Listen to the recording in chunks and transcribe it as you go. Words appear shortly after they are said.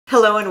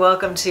Hello and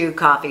welcome to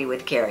Coffee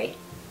with Carey.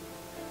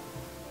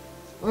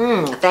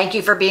 Thank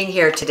you for being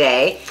here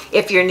today.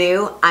 If you're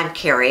new, I'm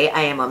Carey.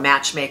 I am a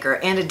matchmaker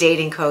and a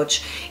dating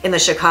coach in the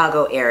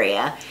Chicago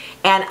area.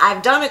 And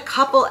I've done a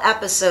couple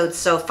episodes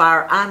so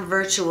far on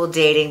virtual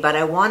dating, but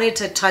I wanted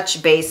to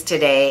touch base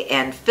today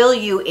and fill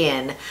you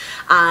in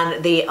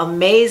on the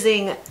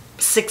amazing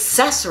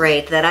success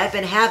rate that I've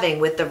been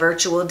having with the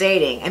virtual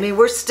dating. I mean,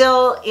 we're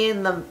still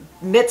in the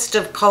midst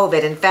of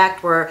COVID. In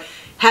fact, we're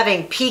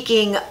having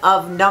peaking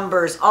of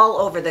numbers all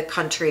over the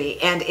country.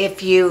 And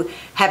if you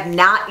have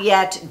not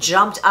yet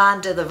jumped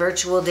onto the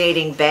virtual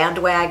dating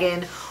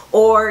bandwagon,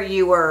 or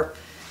you were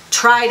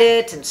tried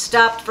it and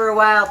stopped for a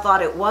while,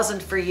 thought it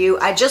wasn't for you,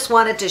 I just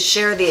wanted to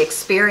share the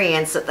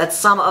experience that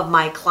some of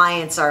my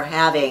clients are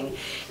having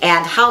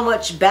and how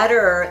much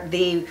better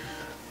the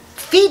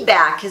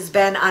feedback has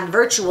been on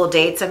virtual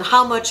dates and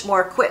how much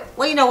more quick.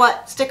 Well, you know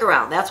what? Stick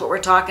around. That's what we're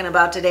talking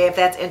about today. If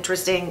that's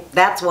interesting,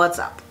 that's what's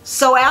up.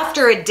 So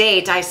after a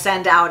date, I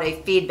send out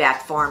a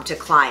feedback form to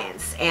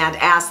clients and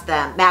ask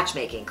them,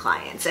 matchmaking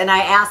clients, and I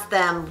ask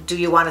them, do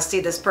you want to see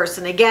this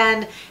person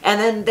again? And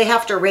then they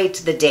have to rate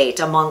the date,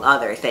 among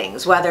other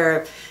things,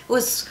 whether it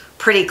was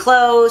pretty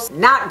close,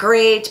 not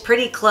great,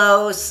 pretty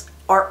close,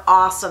 or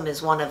awesome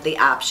is one of the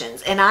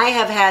options. And I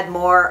have had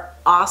more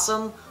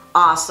awesome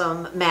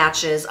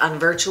matches on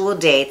virtual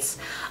dates.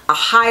 A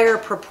higher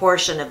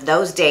proportion of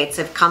those dates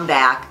have come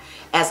back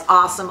as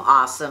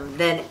awesome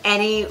than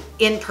any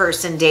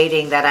in-person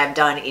dating that I've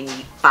done in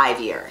 5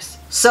 years.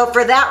 So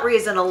for that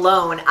reason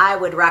alone, I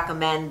would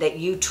recommend that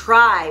you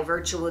try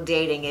virtual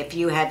dating if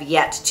you have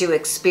yet to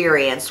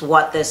experience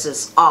what this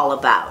is all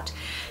about.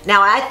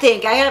 Now, I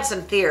think I have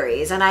some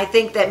theories, and I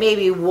think that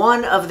maybe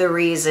one of the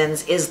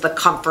reasons is the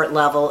comfort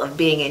level of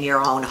being in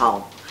your own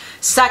home.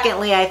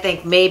 Secondly, I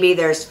think maybe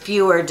there's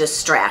fewer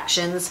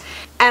distractions.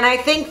 And I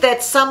think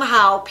that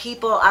somehow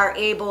people are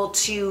able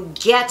to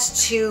get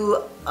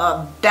to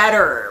a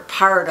better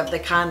part of the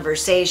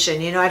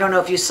conversation. You know, I don't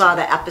know if you saw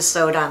the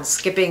episode on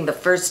skipping the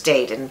first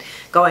date and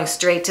going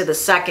straight to the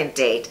second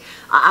date.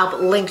 I'll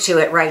link to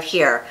it right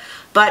here.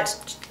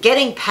 But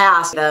getting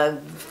past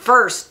the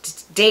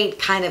first date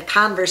kind of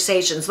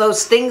conversations,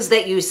 those things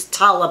that you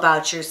tell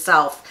about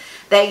yourself,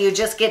 that you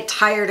just get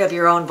tired of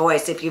your own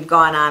voice if you've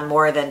gone on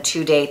more than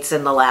 2 dates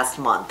in the last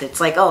month. It's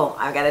like, oh,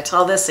 I've got to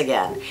tell this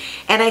again.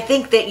 And I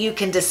think that you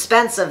can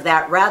dispense of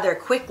that rather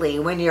quickly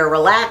when you're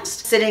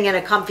relaxed, sitting in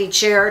a comfy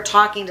chair,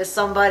 talking to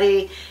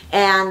somebody,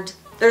 and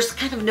there's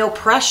kind of no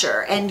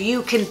pressure, and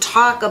you can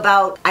talk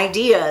about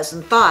ideas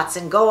and thoughts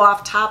and go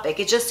off topic.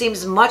 It just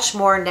seems much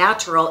more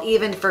natural,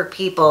 even for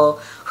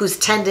people whose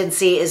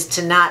tendency is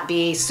to not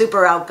be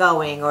super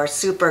outgoing or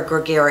super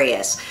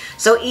gregarious.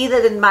 So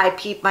either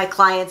my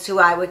clients who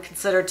I would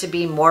consider to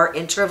be more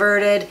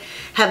introverted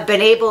have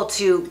been able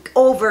to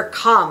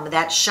overcome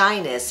that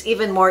shyness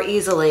even more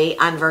easily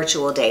on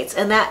virtual dates,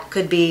 and that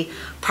could be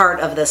part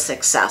of the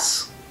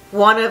success.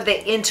 One of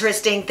the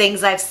interesting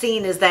things I've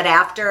seen is that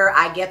after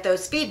I get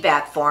those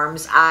feedback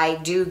forms, I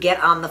do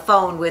get on the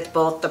phone with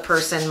both the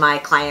person my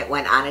client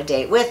went on a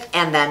date with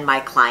and then my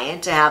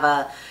client to have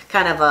a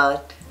kind of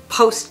a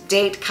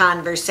post-date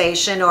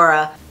conversation or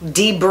a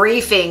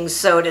debriefing,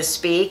 so to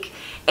speak.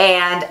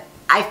 And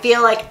I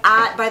feel like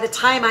by the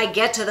time I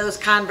get to those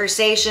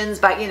conversations,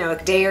 but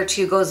a day or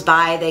two goes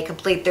by, they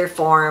complete their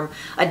form,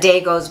 a day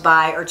goes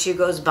by or two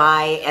goes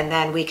by, and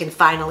then we can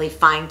finally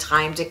find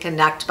time to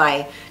connect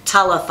by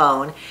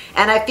telephone.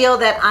 And I feel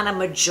that on a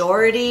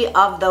majority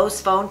of those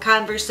phone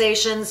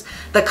conversations,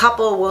 the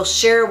couple will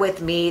share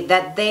with me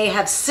that they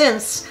have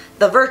since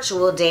the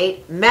virtual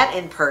date met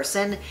in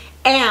person,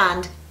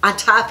 and on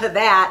top of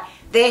that,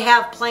 they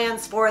have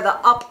plans for the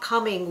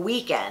upcoming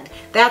weekend.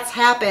 That's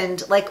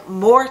happened like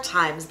more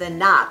times than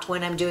not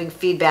when I'm doing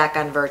feedback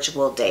on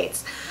virtual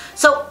dates.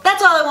 So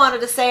that's all I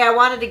wanted to say. I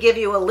wanted to give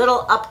you a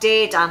little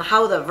update on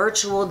how the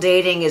virtual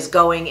dating is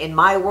going in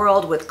my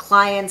world with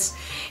clients.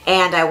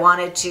 And I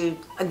wanted to,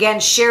 again,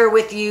 share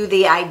with you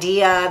the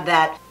idea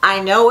that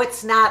I know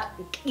it's not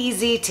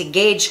easy to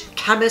gauge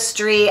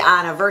chemistry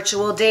on a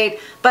virtual date,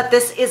 but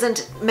this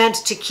isn't meant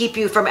to keep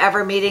you from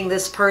ever meeting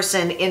this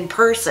person in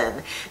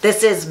person.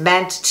 This is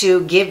meant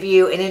to give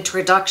you an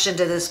introduction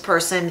to this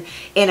person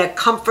in a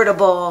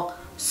comfortable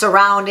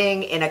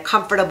surrounding, in a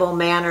comfortable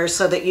manner,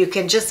 so that you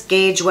can just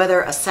gauge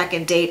whether a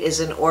second date is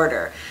in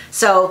order.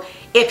 So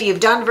if you've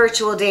done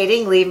virtual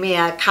dating, leave me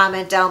a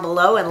comment down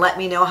below and let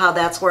me know how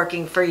that's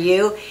working for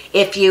you.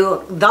 If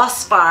you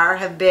thus far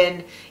have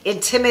been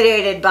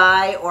intimidated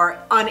by or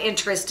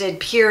uninterested,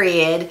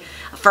 period,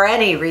 for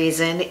any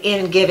reason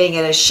in giving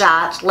it a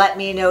shot, let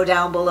me know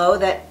down below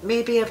that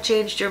maybe I've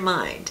changed your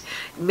mind,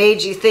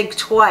 made you think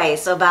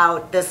twice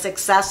about the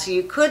success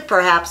you could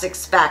perhaps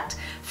expect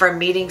from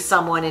meeting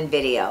someone in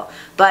video.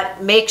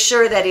 But make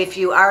sure that if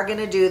you are going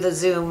to do the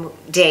Zoom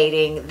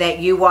dating, that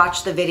you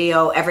watch the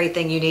video,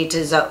 everything you need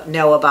to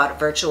know about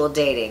virtual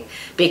dating,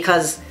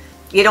 because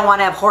You don't want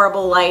to have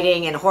horrible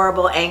lighting and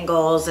horrible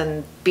angles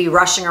and be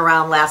rushing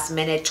around last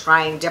minute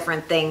trying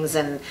different things,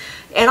 and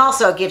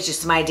also it gives you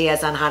some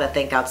ideas on how to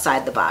think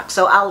outside the box.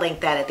 So I'll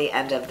link that at the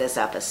end of this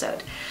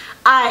episode.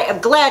 I am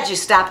glad you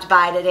stopped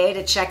by today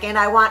to check in.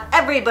 I want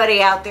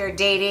everybody out there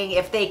dating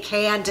if they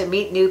can to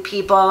meet new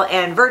people,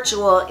 and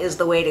virtual is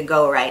the way to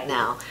go right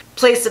now.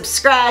 Please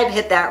subscribe,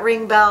 hit that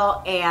ring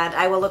bell, and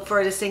I will look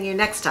forward to seeing you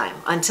next time.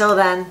 Until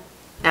then,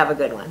 have a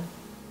good one.